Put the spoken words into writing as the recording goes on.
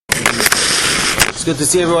It's good to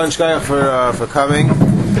see everyone. Shkayach for coming.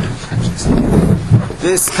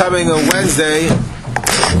 This coming Wednesday,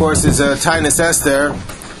 of course, is Taanis Esther.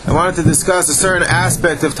 I wanted to discuss a certain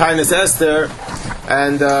aspect of Taanis Esther,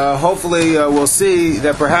 and hopefully we'll see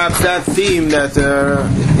that perhaps that theme that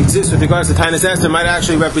exists with regards to Taanis Esther might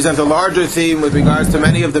actually represent a larger theme with regards to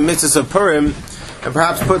many of the mitzvahs of Purim, and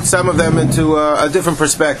perhaps put some of them into a different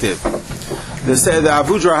perspective. The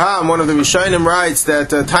Avud Raham, one of the Rishonim, writes that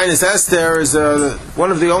Taanis Esther is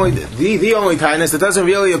one of the only Taanis that doesn't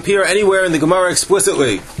really appear anywhere in the Gemara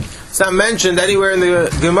explicitly. It's not mentioned anywhere in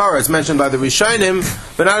the Gemara. It's mentioned by the Rishonim,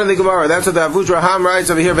 but not in the Gemara. That's what the Avud Raham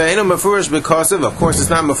writes over here. Ve'enu mefurish b'kosav. Of course,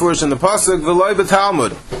 it's not mefurish in the pasuk. V'loy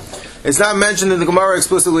b'talmud. It's not mentioned in the Gemara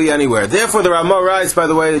explicitly anywhere. Therefore, the Ramah writes, by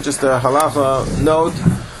the way, just a halacha note.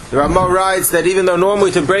 The Ramah writes that even though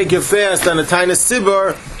normally to break your fast on a Taanis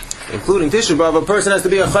Sibur, including Tisha B'Av, a person has to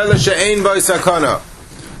be a chayla she'ein bo sakana.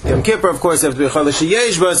 Yom Kippur, of course, you have to be a chayla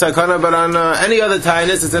she'yesh bo sakana, but on any other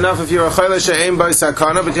Taanis, it's enough if you're a chayla she'ein bo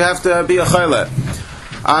sakana, but you have to be a chayla.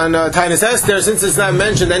 On Taanis Esther, since it's not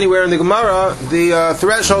mentioned anywhere in the Gemara, the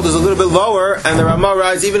threshold is a little bit lower, and the Ramah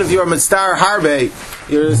writes, even if you're a mitzvah harbe,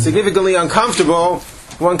 you're significantly uncomfortable,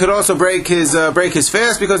 one could also break his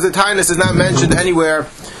fast, because the Taanis is not mentioned anywhere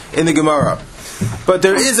in the Gemara. But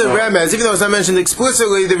there is a remez, even though it's not mentioned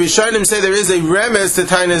explicitly, the Rishonim say there is a remez to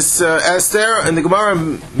Taanis Esther, and the Gemara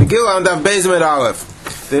Megillah on Daf Beis Amud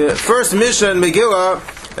Aleph. The first Mishnah in Megillah,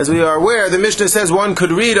 as we are aware, the Mishnah says one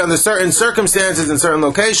could read under certain circumstances in certain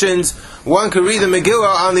locations, one could read the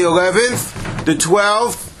Megillah on the 11th, the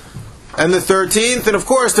 12th, and the 13th, and of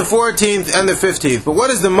course the 14th and the 15th. But what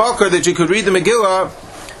is the makar that you could read the Megillah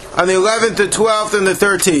on the 11th, the 12th, and the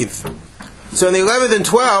 13th? So in the 11th and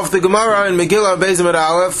 12th, the Gemara in Megillah Beis Amud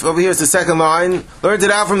Aleph, over here is the second line, learns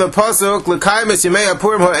it out from the pasuk L'kaimis Yemei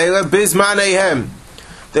Purim Ha'ela Bizmaneihem,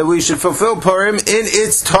 that we should fulfill Purim in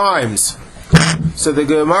its times. So the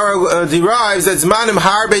Gemara derives that Zmanim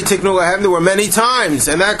Harbe Tiknu Lahem, there were many times,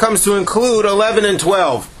 and that comes to include 11 and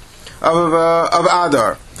 12 of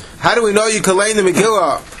Adar. How do we know you can lay in the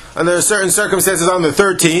Megillah under certain circumstances on the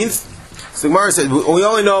 13th? So the Gemara said, we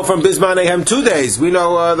only know from Bizmaneihem 2 days. We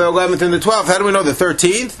know the 11th and the 12th. How do we know the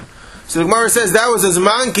 13th? So the Gemara says that was a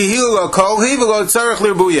Zman Kihil Kolhi V'lo Tzarech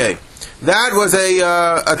L'Rbuye. That was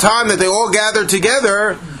a time that they all gathered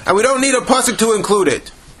together, and we don't need a pasuk to include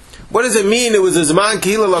it. What does it mean? It was a Zman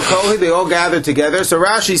Kihil Kolhi. They all gathered together. So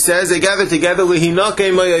Rashi says they gathered together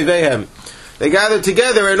Lihinake Moyevehem. They gathered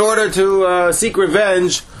together in order to seek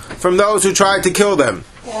revenge from those who tried to kill them.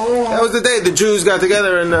 That was the day the Jews got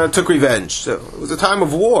together and took revenge. So it was a time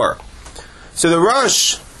of war. So the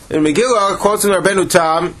Rosh in Megillah quotes in Rabbeinu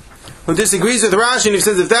Tam, who disagrees with Rashi, and he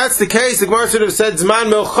says if that's the case, the Gemara should have said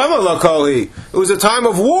Zman Milchama L'Kolhi. It was a time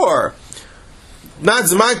of war, not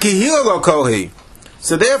Zman Kihil L'Kolhi.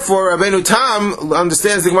 So therefore, Rabbeinu Tam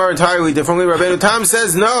understands the Gemara entirely differently. Rabbeinu Tam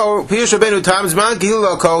says no. Pirush Rabbeinu Tam Zman Kihil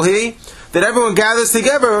L'Kolhi, that everyone gathers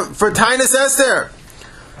together for Taanis Esther.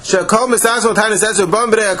 Shekol Misasol Taanis Esther Bam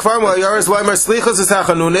B'rei Akvar Malayaris Loimer Slichas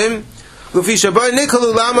Esachanunim Lufi Shabai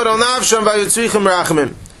Nikalu Lamad Al Navsham Vayutzrichim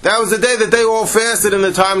Rachmim. That was the day that they all fasted in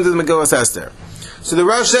the times of the Megillah Esther. So the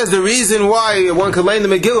Rosh says the reason why one could lay in the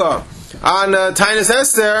Megillah on Taanis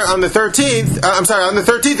Esther on the 13th, on the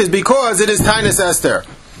 13th is because it is Taanis Esther,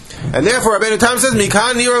 and therefore Rabbeinu Tam says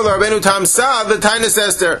Mikan Nira Rabbeinu Tam Sav the Taanis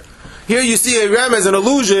Esther. Here you see a remez, an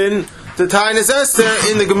allusion to Taanis Esther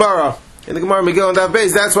in the Gemara. In the Gemara Megillah and Daf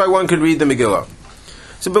Beis, that's why one could read the Megillah.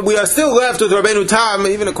 So, but we are still left with Rabbeinu Tam,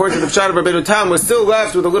 even according to the Pshat of Rabbeinu Tam, we're still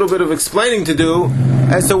left with a little bit of explaining to do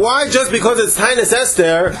as to why just because it's Taanis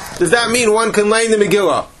Esther, does that mean one can lay in the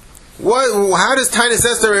Megillah? How does Taanis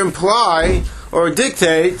Esther imply or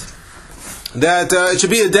dictate that it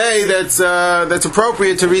should be a day that's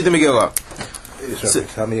appropriate to read the Megillah? So,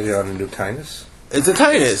 tell me you're on a new Taanis? It's a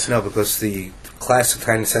Taanis. No, because the classic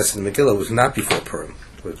Taanis Esther in the Megillah was not before Purim.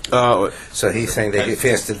 So he's saying they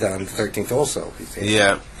fasted on the 13th also.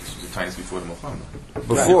 Yeah. The Taanis before the Muhammad.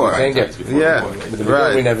 Before. Right. Yeah.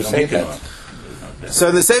 Right. We never say that.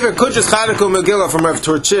 So the Sefer Kuchas Chanukah Megillah from Rav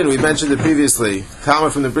Turchin, we mentioned it previously,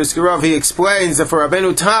 Talmud from the Brisker Rav, he explains that for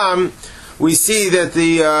Rabbeinu Tam, we see that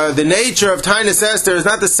the nature of Taanis Esther is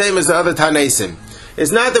not the same as the other Taanesim.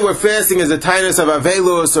 It's not that we're fasting as a Taanis of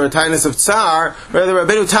Avelus or a Taanis of Tsar. Rather,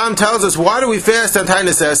 Rabbeinu Tam tells us, why do we fast on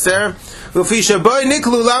Taanis Esther? Because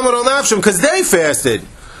they fasted.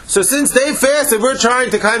 So since they fasted, we're trying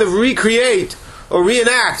to kind of recreate or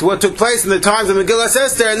reenact what took place in the times of Megillah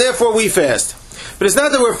Esther, and therefore we fast. But it's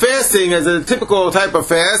not that we're fasting as a typical type of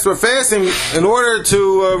fast. We're fasting in order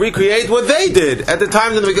to recreate what they did at the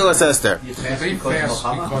time of the Megillah Esther. They fast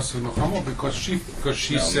because of Nechama, because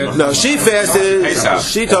she said... No, she fasted.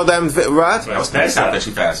 She told them, what? Well, it's Pesach that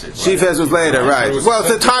she fasted. She fast was later, right. Well,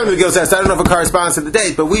 it's the time of the Megillah Esther. I don't know if it corresponds to the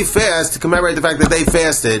date, but we fast to commemorate the fact that they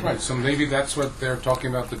fasted. Right, so maybe that's what they're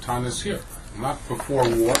talking about the Taanis here. Not before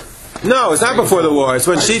war. No, it's not before the war. It's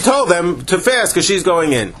when she told them to fast because she's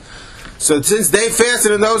going in. So since they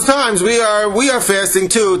fasted in those times, we are fasting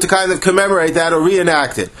too to kind of commemorate that or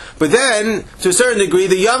reenact it. But then, to a certain degree,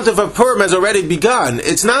 the Yom Tov of Purim has already begun.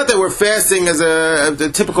 It's not that we're fasting as a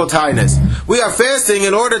typical Taanis. We are fasting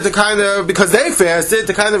in order to kind of, because they fasted,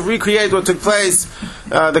 to kind of recreate what took place,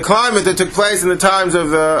 the climate that took place in the times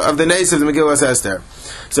of the Nes of the Megillah Esther.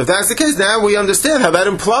 So if that's the case, now we understand how that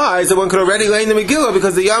implies that one could already lay in the Megillah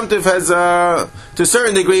because the Yom Tov has, to a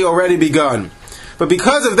certain degree, already begun. But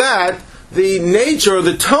because of that, the nature or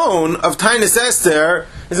the tone of Taanis Esther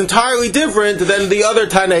is entirely different than the other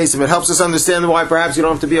Taanesim. It helps us understand why perhaps you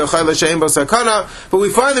don't have to be a Chayla She'en Bo Sakana, but we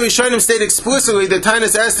find the Rishonim state explicitly that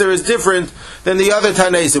Taanis Esther is different than the other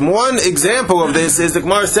Taanesim. One example of this is the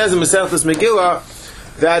Gemara says in Masechtas Megillah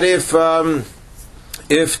that if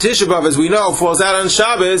Tisha B'Av, as we know, falls out on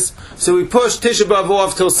Shabbos, so we push Tisha B'Av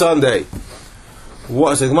off till Sunday.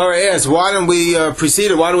 So the Gemara asks, why don't we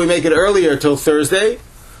precede it? Why don't we make it earlier till Thursday?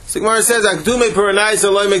 So the Gemara says,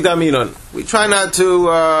 we try not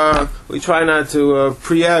to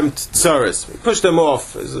preempt tzaros. We push them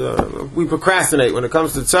off. We procrastinate when it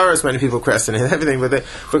comes to tzaros. Many people procrastinate everything, but they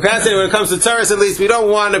procrastinate when it comes to tzaros. At least we don't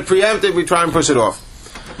want to preempt it. We try and push it off.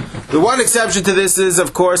 The one exception to this is,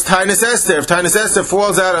 of course, Taanis Esther. If Taanis Esther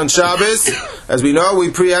falls out on Shabbos, as we know, we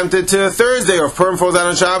preempt it to Thursday. Or if Purim falls out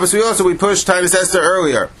on Shabbos, we push Taanis Esther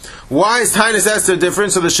earlier. Why is Taanis Esther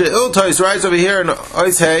different? So the Shiur writes over here in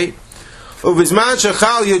Ois Hey, Uvizman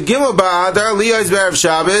shechal yud gimel ba'adar liyos b'erev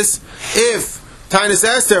Shabbos. If Taanis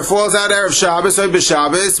Esther falls out Erev Shabbos or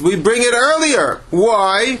b'Shabbos, we bring it earlier.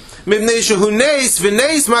 Why? Taanis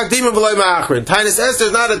Esther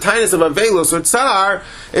is not a Taanis of Avelus or Tsar,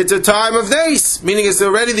 it's a time of Nes, meaning it's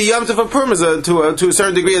already the Yom Tov of Purim to a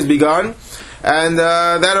certain degree has begun, and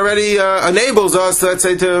that already enables us, let's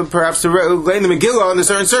say, to perhaps to lay the Megillah under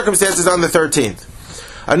certain circumstances on the 13th.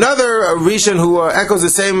 Another Rishon who echoes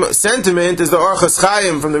the same sentiment is the Orchos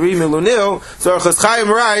Chaim from the Rimi Lunil. So Orchos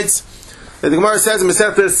Chaim writes, the Gemara says in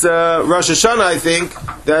Masechtas Rosh Hashanah, I think,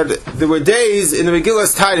 that there were days in the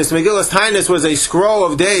Megillas Taanis. The Megillas Taanis was a scroll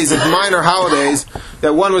of days, of minor holidays,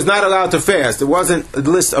 that one was not allowed to fast. It wasn't a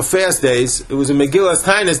list of fast days. It was a Megillas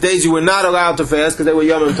Taanis, days you were not allowed to fast because they were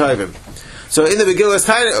Yom Tovim. So in the Megillas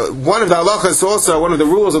Taanis, one of the halachas also, one of the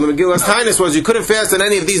rules of the Megillas Taanis was you couldn't fast on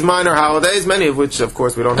any of these minor holidays, many of which, of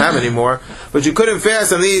course, we don't have anymore, but you couldn't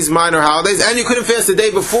fast on these minor holidays, and you couldn't fast the day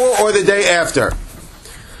before or the day after.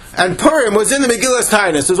 And Purim was in the Megillas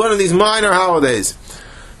Taanis. It was one of these minor holidays.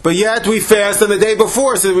 But yet we fast on the day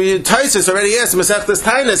before. So Taisus already asked Masechtas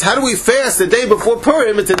Taanis, how do we fast the day before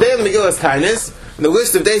Purim? It's the day of the Megillas Taanis. In the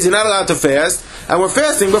list of days you're not allowed to fast. And we're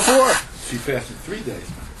fasting before. She fasted 3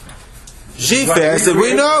 days. She fasted.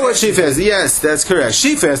 We know what she fasted. Yes, that's correct.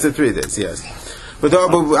 She fasted 3 days, yes. But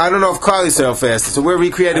I don't know if Klal Yisrael fasted. So we're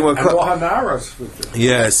recreating what Klal Yisrael.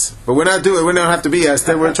 Yes. But we're not doing, we don't have to be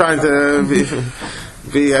Esther. We're trying to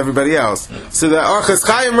be everybody else. So the Orchos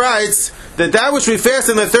Chaim writes that which we fast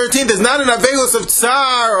on the 13th is not an Avelus of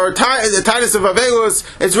Tsar or the Taanis of Avelus.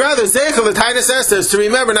 It's rather Zeichel, the Taanis Esther, to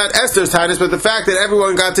remember not Esther's Taanis, but the fact that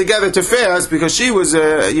everyone got together to fast because she was,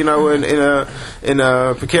 in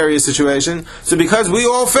a precarious situation. So because we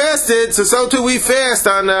all fasted, so too we fast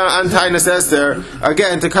on Taanis Esther,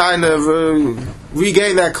 again, to kind of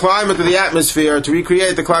regain that climate of the atmosphere, to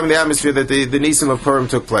recreate the climate of the atmosphere that the Nisim of Purim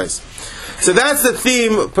took place. So that's the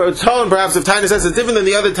theme, tone perhaps of Taanis Esther. It's different than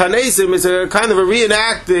the other Taanesim. It's a kind of a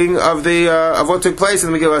reenacting of what took place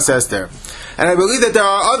in the Megillah Esther. And I believe that there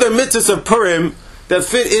are other mitzvahs of Purim that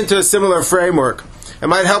fit into a similar framework. It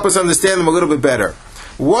might help us understand them a little bit better.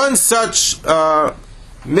 One such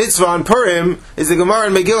mitzvah on Purim is the Gemara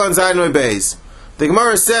in Megillah on Zayin Beis. The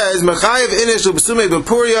Gemara says, "Mechayev inish l'b'sumei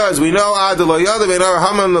b'Puria," as we know, ad lo yadav einar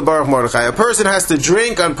Haman l'Baruch Mordechai. A person has to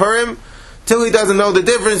drink on Purim till he doesn't know the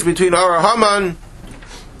difference between Ara Haman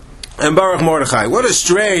and Baruch Mordechai. What a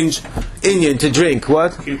strange Inyan to drink.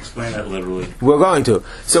 What? Can you explain that literally? We're going to.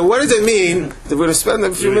 So what does it mean? We're going to spend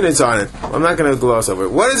a few minutes on it. I'm not going to gloss over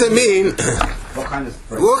it. What does it mean? What kind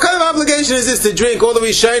of obligation is this to drink? All the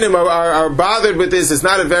Rishonim are bothered with this. It's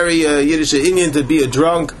not a very Yiddish Inyan to be a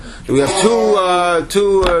drunk. We have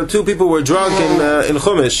two people who were drunk in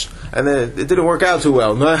Chumash. and it didn't work out too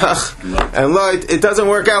well. And it doesn't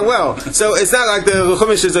work out well. So it's not like the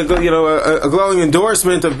Chumash is a glowing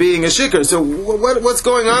endorsement of being a shikr. So what's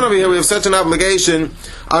going on over here? We have such an obligation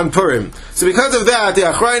on Purim. So because of that, the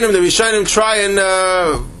Achrayim, the Rishonim try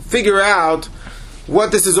and figure out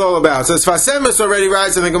what this is all about. So Sfasemis already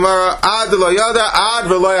writes in the Gemara, Ad lo yada, ad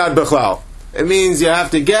v'lo yad b'chlal. It means you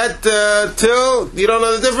have to get till you don't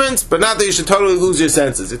know the difference, but not that you should totally lose your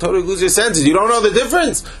senses. You totally lose your senses. You don't know the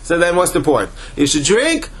difference, so then what's the point? You should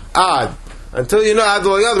drink ad until you know ad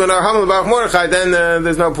lo yada. Then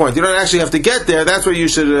there's no point. You don't actually have to get there. That's where you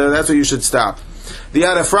should stop. The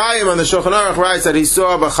Yad Ephraim on the Shulchan Aruch writes that he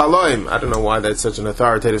saw b'chaloim. I don't know why that's such an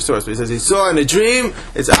authoritative source, but he says he saw in a dream.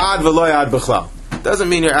 It's ad v'lo yad b'chlal. Doesn't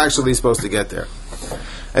mean you're actually supposed to get there.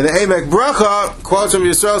 And the Emek Bracha quotes from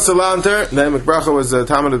Yisrael Salanter. The Emek Bracha was the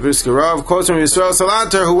Talmud of Brisker Rav. Quotes from Yisrael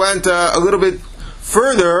Salanter, who went a little bit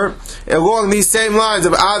further along these same lines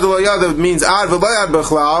of Ad Lo Yad, means Ad V'lo Yad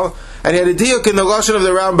B'chlal, and he had a diuk in the Lashon of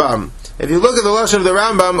the Rambam. If you look at the Lashon of the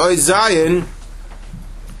Rambam, Oy Zayin,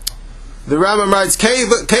 the Rambam writes,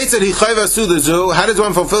 Keitzad Hi Chayva Suda Zu, how does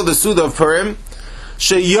one fulfill the Suda of Purim?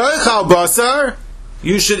 Sheyoichal Basar,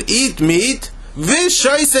 you should eat meat, and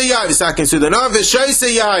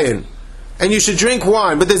you should drink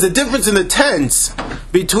wine. But there's a difference in the tense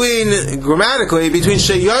grammatically between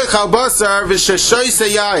sheyoichal basar v'sheshoyse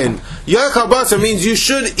yayin. Yoichal basar means you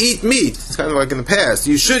should eat meat. It's kind of like in the past.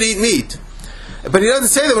 You should eat meat. But he doesn't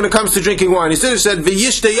say that when it comes to drinking wine. He should have said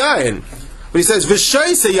v'yishte yayin. But he says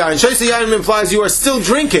v'shoyse yayin. Shoyse yayin implies you are still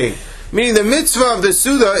drinking. Meaning the mitzvah of the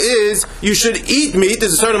Suda is you should eat meat.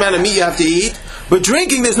 There's a certain amount of meat you have to eat. But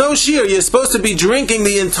drinking, there's no shiur. You're supposed to be drinking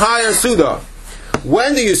the entire Suda.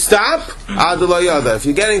 When do you stop? Ad lo yada. If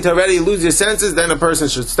you're getting to already lose your senses, then a person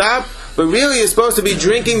should stop. But really, you're supposed to be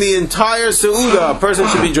drinking the entire Suda. A person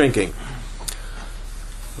should be drinking.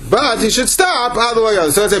 But he should stop. Ad lo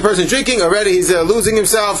yada. So let's say a person drinking, already he's losing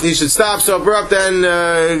himself. He should stop, sober up, then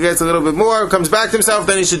gets a little bit more, comes back to himself,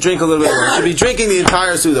 then he should drink a little bit more. He should be drinking the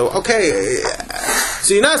entire Suda. Okay.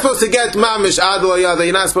 So you're not supposed to get mamish ad lo yada.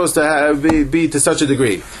 You're not supposed to be to such a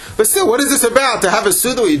degree. But still, what is this about? To have a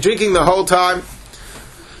Suda where you're drinking the whole time?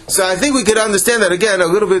 So I think we could understand that again a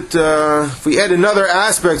little bit if we add another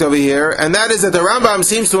aspect over here, and that is that the Rambam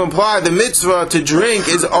seems to imply the mitzvah to drink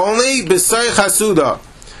is only b'say chasuda.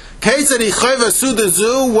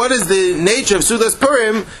 What is the nature of Suda's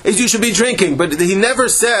Purim? Is you should be drinking, but he never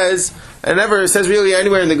says, and never says really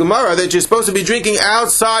anywhere in the Gemara that you're supposed to be drinking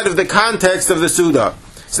outside of the context of the Suda.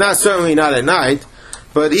 It's certainly not at night,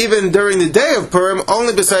 but even during the day of Purim,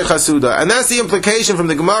 only b'say chasuda. And that's the implication from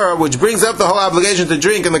the Gemara, which brings up the whole obligation to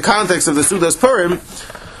drink in the context of the Suda's Purim,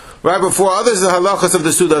 right before others the halachas of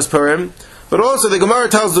the Suda's Purim. But also the Gemara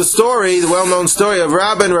tells the story, the well-known story of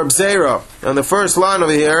Rabbi and Reb Zera. On the first line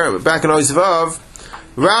over here, back in Oizvav,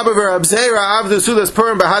 Rabbi and Reb Zera, Abdu Suda's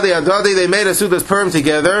Purim Bahadi Adadi, they made a Suda's Purim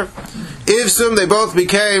together. Ifsum, they both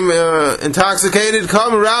became intoxicated.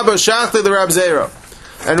 Come Rabbi Shachta the Reb Zera.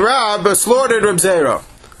 And Rabbi slaughtered Reb Zera.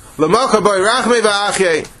 The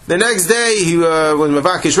next day he was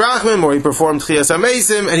Mavakish Rachmim, or he performed Chiyas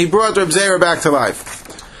HaMeisim, and he brought Reb Zera back to life.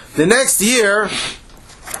 The next year,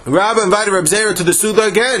 Rabbi invited Reb Zera to the Suda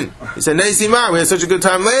again. He said, Nesimar, we had such a good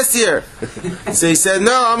time last year. So he said,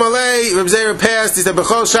 no, Amalei, Reb Zera passed. He said,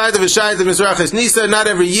 B'chol Shaita v'Shaita Mizrachis Nisa, not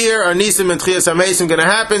every year are Nisim and Chiyas HaMeisim going to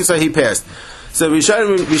happen, so he passed. So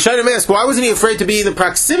Rishonim asked, why wasn't he afraid to be in the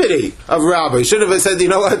proximity of Rabbi? He should have said, you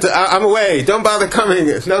know what, I'm away, don't bother coming,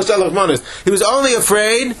 no Shalach Manos. He was only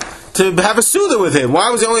afraid to have a Suda with him. Why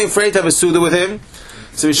was he only afraid to have a Suda with him?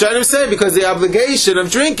 So Rishonim say, because the obligation of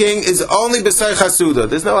drinking is only b'say chasuda.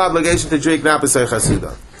 There's no obligation to drink not b'say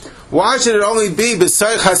chasuda. Why should it only be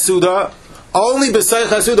b'say chasuda? Only b'say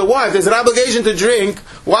chasuda. Why? If there's an obligation to drink,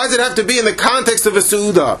 why does it have to be in the context of a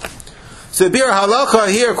suda? So the Bir Halacha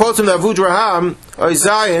here quotes from the Avud Raham, or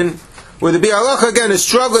Zion, where the Bir Halacha again is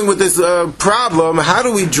struggling with this problem. How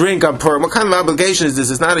do we drink on Purim? What kind of obligation is this?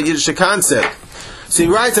 It's not a Yiddish concept. So he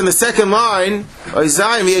writes in the second line,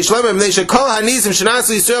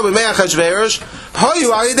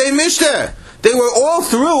 they were all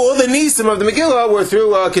through, all the Nisim of the Megillah were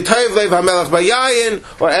through Ketayv Lev HaMelech Bayayin,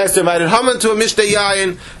 or Esther invited Haman to a Mishteh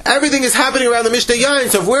Yayin. Everything is happening around the Mishteh Yayin,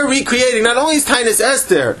 so if we're recreating, not only is Taanis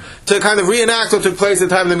Esther to kind of reenact what took place at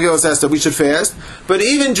the time of the Megillah Esther, we should fast, but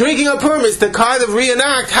even drinking a Purim is to kind of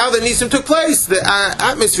reenact how the Nisim took place, the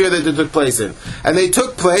atmosphere that they took place in. And they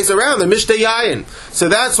took place around the Mishteh Yayin. So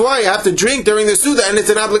that's why you have to drink during the Suda, and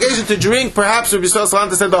it's an obligation to drink, perhaps Rabbi Yisrael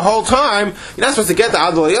Salanta said the whole time. You're not supposed to get the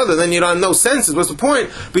Ad Lo Yada, then you don't have no sense senses. What's the point?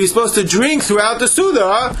 But you're supposed to drink throughout the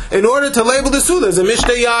Suda in order to label the Suda as a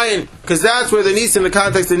Mishteh Yayin, because that's where the Nisim, the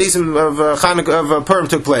context of the Nisim of Purim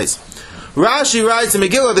took place. Rashi writes in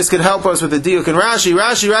Megillah, this could help us with the diuk in Rashi.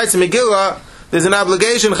 Rashi writes in Megillah, there's an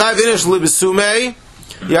obligation, Chayv Inish Libesumei,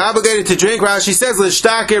 you're obligated to drink. Rashi says,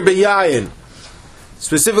 L'shtaker B'yayin,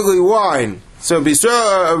 specifically wine. So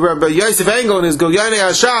Rabbi Yosef Engel in his Goyane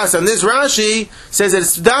Hashas on this Rashi says that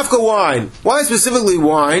it's dafka wine. Why specifically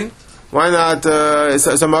wine? Why not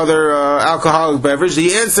some other alcoholic beverage?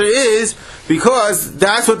 The answer is because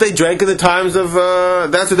that's what they drank in the times of.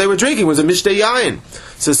 That's what they were drinking, was a mishteh yayin.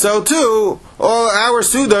 So too, all our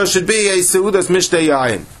suda should be a suda's mishteh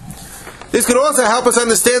yayin. This could also help us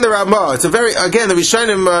understand the Ramah. It's the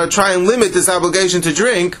Rishonim try and limit this obligation to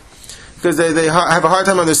drink, because they have a hard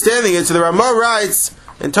time understanding it. So the Ramah writes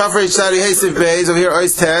in Tafrei Tzadi Hesif Beis over here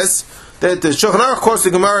Ois Tes that the Shulchan Aruch quotes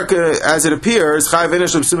the Gemara as it appears Chayv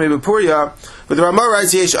Inish L'Psumei B'Purya, but the Ramah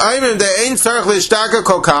writes Yesh Ayim De'ein Tzarich L'Shtaka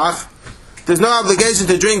Kolkach. There's no obligation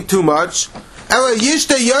to drink too much. Ela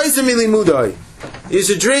Yishte Yoyzim Milimudai. You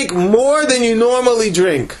should drink more than you normally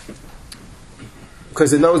drink.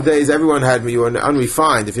 Because in those days, everyone had, you were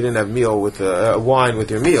unrefined if you didn't have meal with wine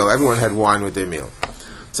with your meal. Everyone had wine with their meal.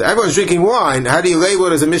 So everyone's drinking wine. How do you label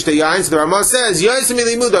it as a mishteh yayin? So the Ramah says,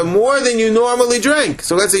 more than you normally drink.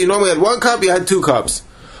 So let's say you normally had 1 cup, you had 2 cups.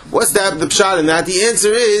 What's that, the pshat in that? The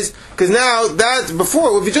answer is, because now, that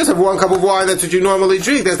before, if you just have 1 cup of wine, that's what you normally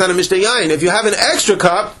drink, that's not a mishteh yayin. If you have an extra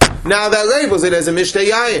cup, now that labels it as a mishteh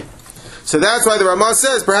yayin. So that's why the Ramah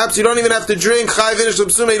says, perhaps you don't even have to drink Chayv Inish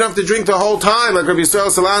L'Psumei, you don't have to drink the whole time, like Rabbi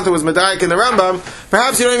Yisrael Salanta was Medayik in the Rambam.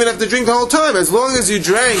 Perhaps you don't even have to drink the whole time. As long as you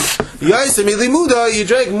drank Yaisem Ilimuda, you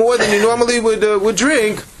drank more than you normally would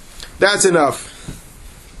drink, that's enough.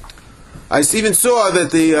 I even saw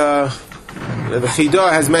that the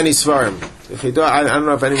Chidah has many Svarim. The Chidah, I don't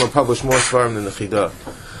know if anyone published more Svarim than the Chidah.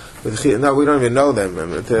 No, we don't even know them.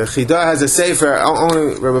 The Chidah has a sefer.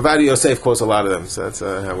 Only Rabbi Vadi Yosef quotes a lot of them. So that's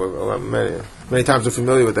many times we're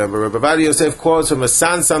familiar with them. But Rabbi Vadi Yosef quotes from a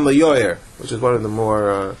Sansan L'Yoyer, which is one of the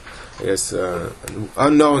more,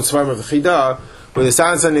 unknown svarim of the Chidah. Where the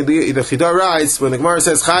Sansan the Chidah writes, when the Gemara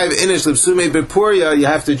says Chayv Inish L'Psumei B'Purya, you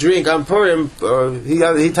have to drink on Purim.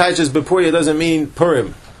 He touches B'Purya doesn't mean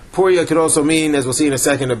Purim. Purya could also mean, as we'll see in a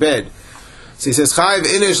second, a bed. So he says, Chayv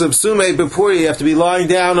Inish L'Psumei B'Purya, you have to be lying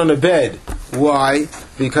down on a bed. Why?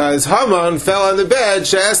 Because Haman fell on the bed,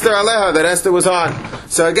 Esther Aleha, that Esther was on.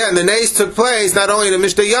 So again, the nace took place not only in the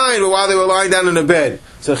Mishteh Yayin, but while they were lying down on a bed.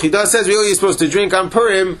 So Chidah says, really you're supposed to drink on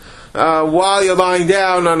Purim while you're lying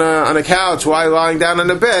down on a couch, while you're lying down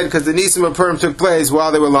on a bed, because the Nisim of Purim took place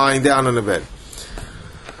while they were lying down on a bed.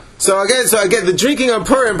 So again, the drinking on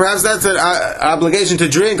Purim, perhaps that's an obligation to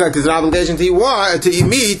drink, like there's an obligation to eat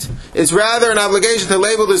meat. It's rather an obligation to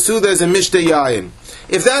label the Suda as a Mishteh Yayin.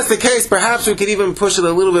 If that's the case, perhaps we could even push it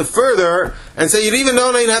a little bit further and say you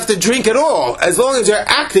don't even have to drink at all. As long as you're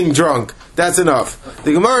acting drunk, that's enough.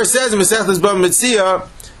 The Gemara says in Masechtas Bava Metzia,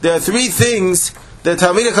 there are 3 things that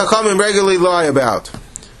Talmidei Chachamim regularly lie about.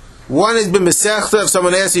 One is b'Masechta. If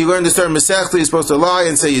someone asks you learned to start Masechta, you're supposed to lie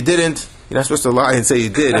and say you didn't. You're not supposed to lie and say you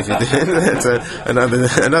did if you did. That's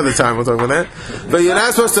another time we'll talk about that. But you're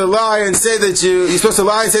not supposed to lie and say that you're supposed to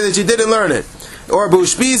lie and say that you didn't learn it. Or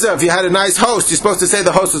Bushpiza, if you had a nice host, you're supposed to say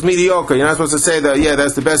the host was mediocre. You're not supposed to say that,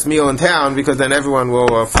 that's the best meal in town, because then everyone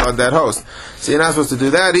will flood that host. So you're not supposed to do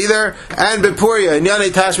that either. And Bepurya, in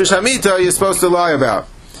Yanei Tashmish Hamita, you're supposed to lie about.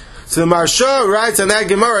 So the Marsha writes on that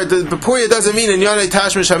Gemara, the Bepurya doesn't mean in Yanei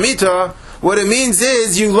Tashmish Hamita. What it means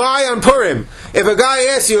is you lie on Purim. If a guy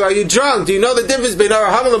asks you, are you drunk? Do you know the difference between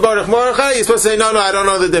Araham and Baruch Mordechai? You're supposed to say, no, I don't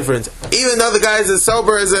know the difference. Even though the guy is as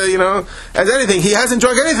sober as as anything, he hasn't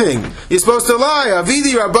drunk anything. You're supposed to lie.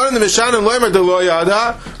 Avidi Rabbanan the Mishanim Loimer de Lo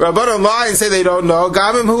Yada. Rabbanan lie and say they don't know.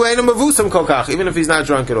 Gavim hu einam mavusam kolkach, even if he's not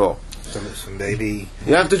drunk at all. So maybe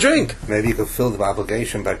you have to drink. Maybe you could fill the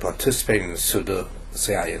obligation by participating in the Suda.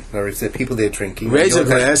 In other words, there are people there drinking. Raise a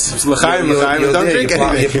glass, l'chaim, don't drink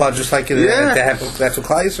anything. You just like that's what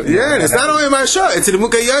Klai is. Yeah, and it's not only my show, it's in the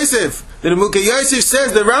Mukha Yosef. The Mukha Yosef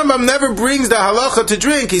says the Rambam never brings the halacha to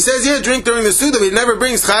drink. He says, drink during the Suda, but he never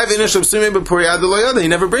brings Chayv Inish L'Psumei B'Purya de Lo Yada. He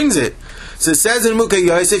never brings it. So it says in Mukha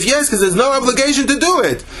Yosef, yes, because there's no obligation to do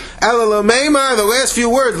it. Ela L'Meimar, the last few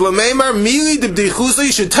words, L'Meimar Mili D'Bdichusa,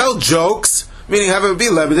 you should tell jokes. Meaning have a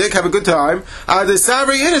good time. Until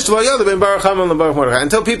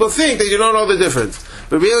people think that you don't know the difference.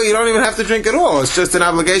 But really, you don't even have to drink at all. It's just an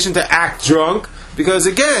obligation to act drunk. Because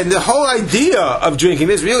again, the whole idea of drinking,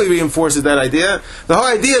 this really reinforces that idea. The whole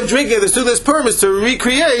idea of drinking the Suda's Purim is to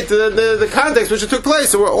recreate the context which it took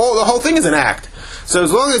place. So the whole thing is an act. So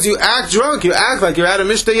as long as you act drunk, you act like you're at a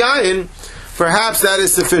Mishteh Yayin, perhaps that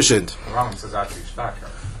is sufficient. The Rambam says actually Shtaker.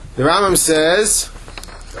 The Rambam says,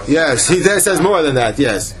 yes, he says more than that,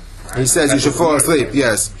 yes. He says you should fall asleep,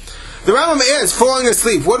 yes. The Rambam is falling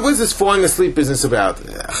asleep. What was this falling asleep business about?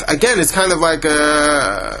 Again, it's kind of like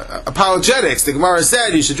apologetics. The Gemara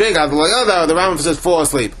said you should drink out of the Loyada. The Rambam says fall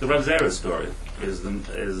asleep. The Rav Zera's story is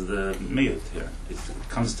the miyut here. It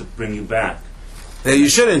comes to bring you back. You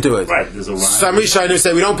shouldn't do it. Right, there's a line. Some Rishonim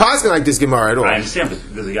say we don't pass like this Gemara at all. I understand, but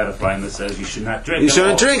there's a other line that says you should not drink. You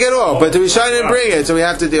shouldn't drink at all, but the Rishonim didn't bring it, so we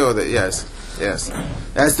have to deal with it. Yes.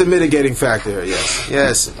 That's the mitigating factor.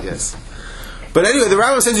 Yes. But anyway, the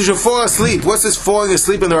Rambam says you should fall asleep. What's this falling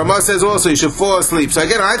asleep? And the Ramah says also you should fall asleep. So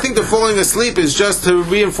again, I think the falling asleep is just to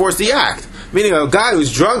reinforce the act. Meaning a guy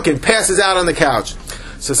who's drunk and passes out on the couch.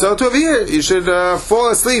 So to over here, you should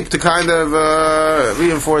fall asleep to kind of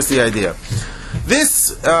reinforce the idea.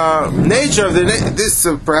 This nature of this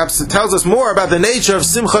perhaps tells us more about the nature of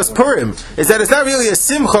Simchas Purim. Is that it's not really a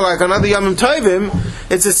simcha like another Yamim Tovim.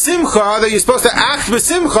 It's a simcha that you're supposed to act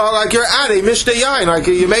b'simcha like you're at a mishta yain, like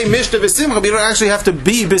you may mishta b'simcha, but you don't actually have to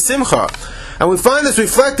be b'simcha. And we find this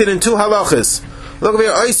reflected in two halachas. Look over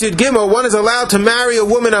here, Ois Yud Gimel. One is allowed to marry a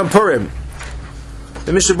woman on Purim.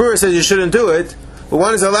 The Mishnah Berurah says you shouldn't do it. But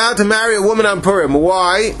one is allowed to marry a woman on Purim.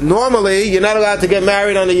 Why? Normally, you're not allowed to get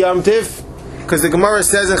married on the Yom Tiv. Because the Gemara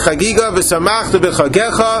says in Chagiga, v'samachta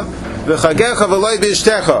b'chagecha, v'chagecha v'loi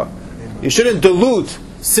b'ishtecha. You shouldn't dilute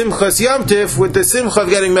Simchas Yom Tif with the Simcha of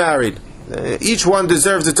getting married. Each one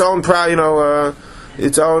deserves its own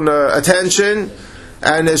attention,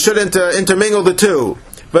 and it shouldn't intermingle the two.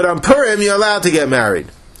 But on Purim, you're allowed to get married.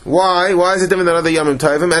 Why? Why is it different than other Yomim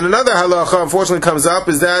Tovim? And another halacha, unfortunately, comes up,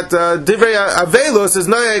 is that Divrei Avelus is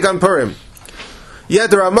noyeg on Purim. Yet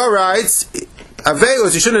the Ramah writes,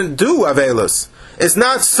 Avelus, you shouldn't do Avelus. It's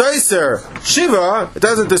not Soiser Shiva, it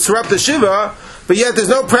doesn't disrupt the Shiva, but yet there's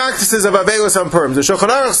no practices of Avelus on Purim. The Shulchan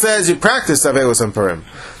Aruch says you practice Avelus on Purim.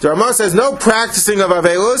 The Ramah says no practicing of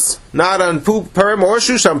Avelus, not on Purim or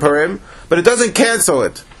Shushan Purim, but it doesn't cancel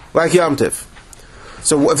it, like Yom Tiv.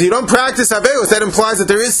 So if you don't practice Avelus, that implies that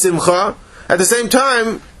there is Simcha. At the same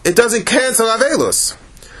time, it doesn't cancel Avelus.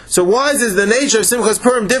 So why is the nature of Simchas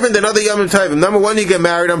Purim different than other Yom Tovim? Number one, you get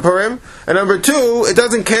married on Purim, and number two, it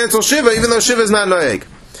doesn't cancel Shiva, even though Shiva is not Noeg.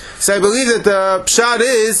 So I believe that the Pshat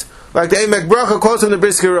is, like the Emek Bracha quotes from the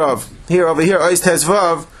Brisker Rav. Here, over here, Ois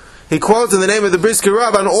Tezvav, he quotes in the name of the Brisker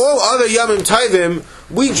Rav, on all other Yom Tovim,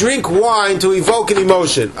 we drink wine to evoke an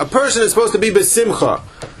emotion. A person is supposed to be besimcha.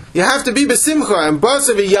 You have to be besimcha, and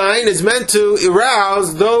Basav Yain is meant to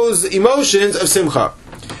arouse those emotions of simcha.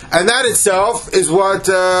 And that itself is what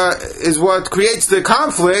creates the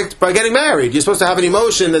conflict by getting married. You're supposed to have an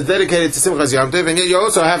emotion that's dedicated to Simchas Yom Tov, and yet you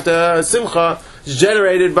also have to Simcha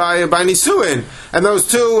generated by Nisuin, and those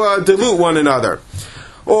two dilute one another.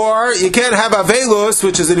 Or you can't have Avelus,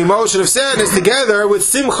 which is an emotion of sadness, together with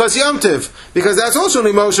Simchas Yom Tov, because that's also an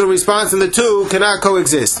emotional response, and the two cannot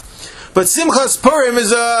coexist. But Simchas Purim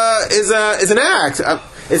is an act.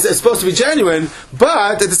 It's supposed to be genuine,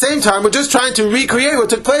 but at the same time, we're just trying to recreate what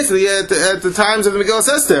took place at the times of the Megillah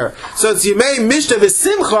Esther. So it's Yemei Mishta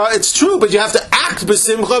B'Simcha, it's true, but you have to act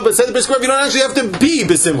B'Simcha, but said the B'Simcha, you don't actually have to be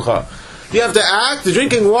B'Simcha. You have to act. The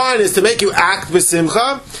drinking wine is to make you act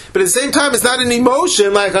B'Simcha, but at the same time, it's not an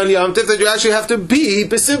emotion like on Yom Tif that you actually have to be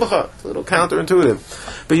B'Simcha. It's a little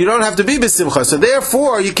counterintuitive. But you don't have to be B'Simcha. So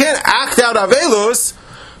therefore, you can't act out Avelus,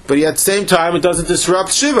 but at the same time, it doesn't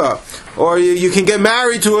disrupt Shiva. Or you can get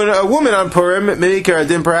married to a woman on Purim, maybe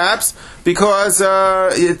Karadim perhaps, because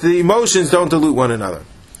the emotions don't dilute one another.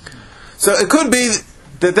 So it could be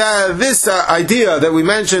that this idea that we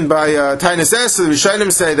mentioned by Taanis Esther, the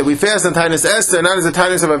Rishonim say that we fast on Taanis Esther, not as a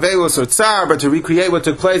Taanis of Avelus or Tsar, but to recreate what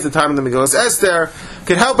took place at the time of the Megillah Esther,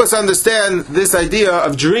 can help us understand this idea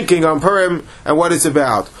of drinking on Purim and what it's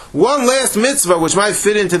about. One last mitzvah, which might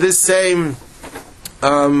fit into this same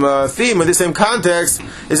theme or the same context,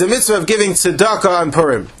 is a mitzvah of giving tzedakah on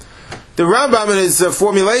Purim. The Rambam in his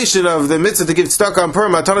formulation of the mitzvah to give tzedakah on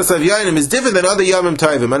Purim, Taanis Esther, is different than other Yomim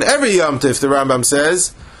Tovim. On every Yom Tif, the Rambam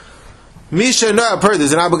says, Misha Noel Purim,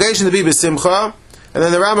 there's an obligation to be b'simcha, and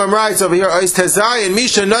then the Rambam writes over here, Ois Tezayin,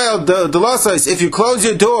 Misha Noel Delosais, if you close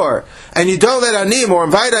your door and you don't let Aniyim or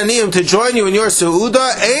invite Aniyim to join you in your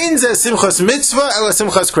Su'uda, Ein Zeh Simchas Mitzvah, Ela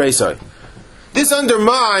Simchas Kreisai. This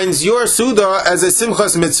undermines your Suda as a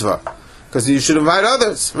Simchas Mitzvah, because you should invite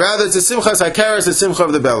others. Rather, it's a Simchas HaKaras, a Simcha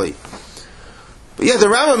of the belly. But yet the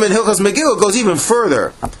Rambam in Hilchos Megillah goes even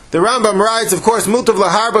further. The Rambam writes, of course, Mutav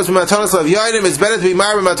Laharbos Matanas Lav Yainim, it's better to be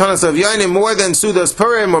married Matanas Lav Yainim more than Sudas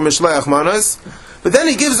Purim or Mishleach Manas. But then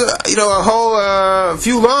he gives a whole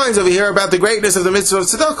few lines over here about the greatness of the mitzvah of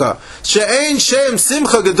tzedakah. She'ein shem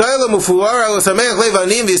simcha gedola mufuara l'sameach lev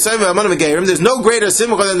aniyim v'yisayim v'almanim v'geirim. There's no greater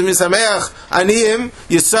simcha than the misameach aniyim,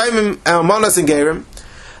 yisayim, almanas, and geirim.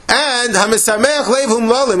 And hamisameach lev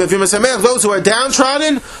humlalim. If you misameach those who are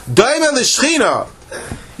downtrodden, daima l'shchina.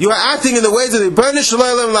 You are acting in the ways of the burnish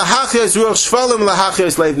shalalim lahachyos ruach shvalim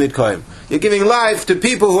lahachyos lev nidkoim. You're giving life to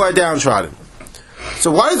people who are downtrodden.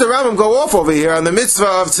 So why does the Rambam go off over here on the mitzvah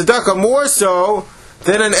of tzedakah more so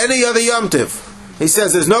than on any other Yom Tiv? He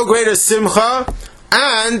says there's no greater simcha,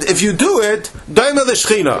 and if you do it, daima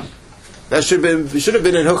l'shchina. That should have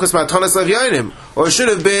been in Hilchos Matanas Levyanim, or it should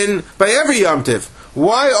have been by every Yom Tiv.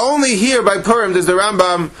 Why only here by Purim does the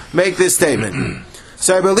Rambam make this statement?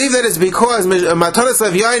 So I believe that it's because Matanas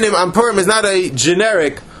Levyanim on Purim is not a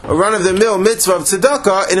generic or run-of-the-mill mitzvah of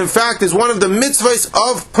tzedakah, and in fact is one of the mitzvahs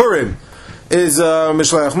of Purim. Is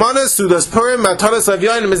Mishleach Manas, Sudas Purim, Matanas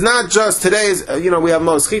Levyanim is not just today's, we have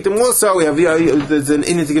Mos Chitim also, we have there's an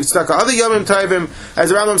inyan to give tzedakah, other Yomim Tovim, as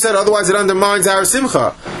the Rambam said, otherwise it undermines our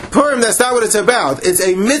simcha. Purim, that's not what it's about. It's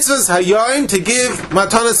a mitzvah's hayom to give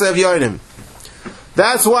Matanas Levyanim.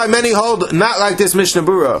 That's why many hold not like this Mishnah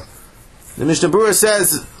Berurah. The Mishnah Berurah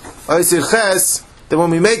says, Oisir Ches, that when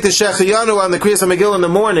we make the Shechiyanu on the Kriyas HaMegillah in the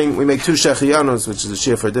morning, we make two Shechiyanus, which is a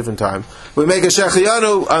shiur for a different time. We make a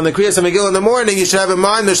Shechiyanu on the Kriyas HaMegillah in the morning, you should have in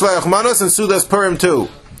mind Mishleach Manos and Sudas Purim too.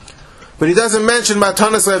 But he doesn't mention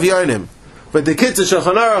Matanas Levyanim. But the Kitzur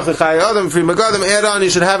Shulchan Aruch, the Chayei Adam, Pri Megadim, add on, you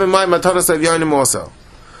should have in mind Matanas Levyanim also.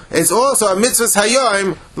 It's also a mitzvah's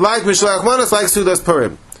hayom, like Mishleach Manos, like Sudas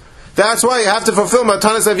Purim. That's why you have to fulfill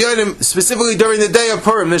Matanas Levyanim specifically during the day of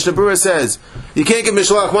Purim. Mishnah Berurah says you can't get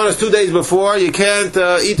Mishloach Manos 2 days before. You can't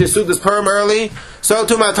eat the Sudas Purim early. So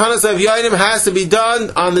too, Matanas Levyanim has to be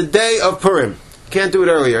done on the day of Purim. You can't do it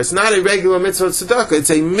earlier. It's not a regular mitzvah tzedakah. It's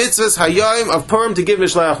a mitzvah's hayom of Purim to give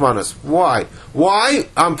Mishloach Manos. Why? Why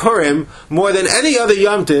on Purim more than any other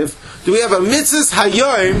Yom Tiv do we have a mitzvah's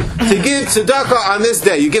hayom to give tzedakah on this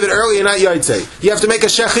day? You give it early and not yotzei. You have to make a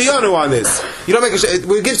shechiyanu on this. You don't make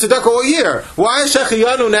we give tzedakah all year. Why a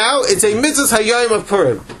shechiyanu now? It's a mitzvah's hayom of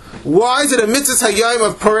Purim. Why is it a mitzvah's hayom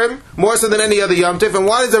of Purim more so than any other Yom Tiv? And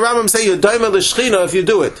why does the Rambam say you're daima l'shchina if you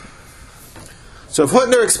do it? So if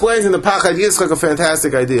Hutner explains in the Pachad Yitzchak a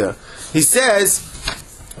fantastic idea. He says,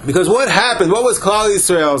 because what happened, what was Klal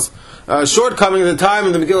Yisrael's shortcoming at the time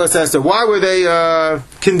of the Megillah Esther? Why were they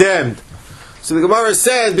condemned? So the Gemara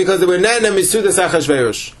says, because they were nenem misudas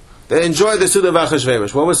Achashverosh. They enjoyed the Suda of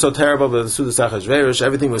Achashverosh. What was so terrible about the Suda of Achashverosh?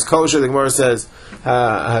 Everything was kosher. The Gemara says,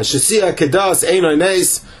 Shasiya Kedas Einoi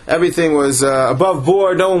Nes. Everything was above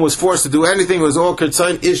board. No one was forced to do anything. It was all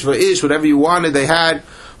Kertzain Ish Va'ish. Whatever you wanted, they had.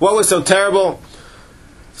 What was so terrible?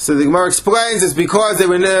 So the Gemara explains it's because they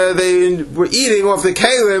were eating off the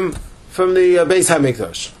kalim from the Beis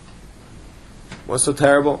HaMikdash. What's so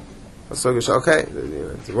terrible? What's so okay?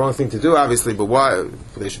 It's the wrong thing to do, obviously, but why?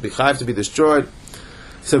 They should be chayv to be destroyed.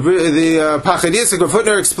 So the Pachad Yitzchak of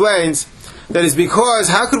Hutner explains that it's because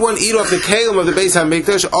how could one eat off the kalim of the Beis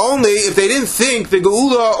HaMikdash only if they didn't think the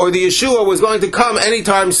Geula or the Yeshua was going to come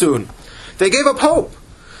anytime soon? They gave up hope.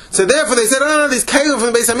 So therefore they said, no, these kalim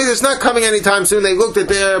from the Beis HaMikdash is not coming anytime soon. They looked at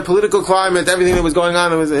their political climate, everything that was going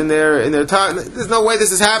on was in their time. There's no way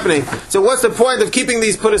this is happening. So what's the point of keeping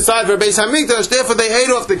these put aside for Beis HaMikdash? Therefore they ate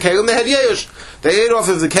off the kalim. They had yeush. They ate off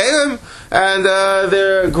of the kalim, and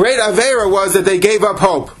their great avera was that they gave up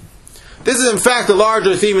hope. This is in fact a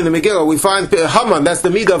larger theme in the Megillah. We find Haman, that's the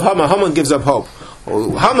midah of Haman. Haman gives up hope.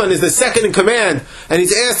 Haman is the second in command, and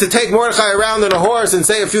he's asked to take Mordechai around on a horse and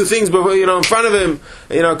say a few things, but in front of him,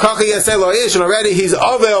 Kachi Yaseh Lo Ish, and already he's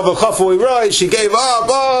Avel V'Chafu Irai. She gave up.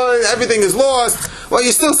 Oh, everything is lost. Well,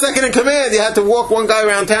 you're still second in command. You had to walk one guy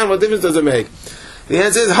around town. What difference does it make? The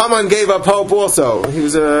answer is Haman gave up hope also. He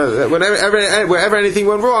was wherever anything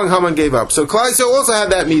went wrong, Haman gave up. So Klal Yisrael also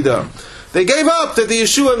had that midah. They gave up that the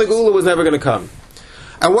Yeshua and the Geula was never going to come.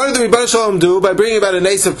 And what did the Rebbeinu Shalom do by bringing about a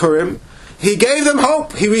Nes of Purim? He gave them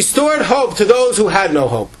hope. He restored hope to those who had no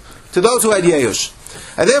hope, to those who had yeush.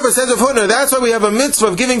 And therefore, says of Hutner, that's why we have a mitzvah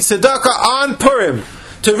of giving tzedakah on Purim,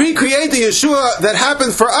 to recreate the Yeshua that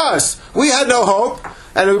happened for us. We had no hope,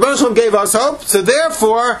 and the Rebbeinu Shalom gave us hope. So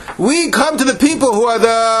therefore, we come to the people who are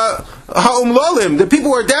the ha'umlolim, the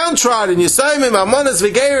people who are downtrodden, Yisayimim, Almanas,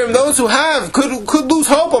 V'geirim, those who could lose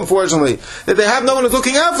hope, unfortunately, that they have no one who's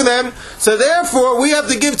looking out for them. So therefore, we have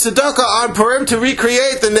to give tzedakah on Purim to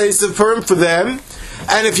recreate the Nes of Purim for them.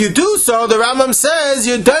 And if you do so, the Rambam says,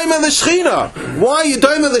 you're daima l'shchina. Why you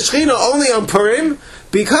daima l'shchina only on Purim?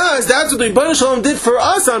 Because that's what the Rebbeinu Shalom did for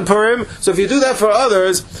us on Purim. So if you do that for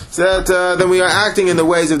others, so that then we are acting in the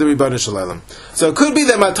ways of the Rebbeinu Shalom. So it could be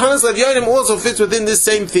that Taanis Esther also fits within this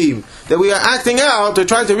same theme, that we are acting out or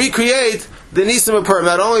trying to recreate the Nisim of Purim.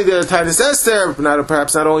 Not only the Taanis Esther,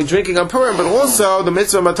 perhaps not only drinking on Purim, but also the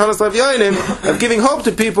mitzvah of Taanis Esther of giving hope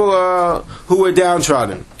to people who were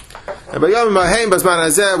downtrodden. And we also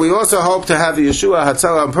hope to have the Yeshua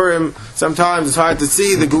Hatzalah on Purim. Sometimes it's hard to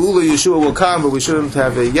see the Geula Yeshua will come, but we shouldn't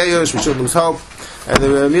have a Yeyush, we shouldn't lose hope. And the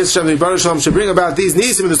Rebbeinu Shalom should bring about these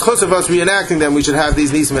Nisim, and the chus of us reenacting them, we should have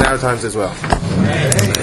these Nisim in our times as well.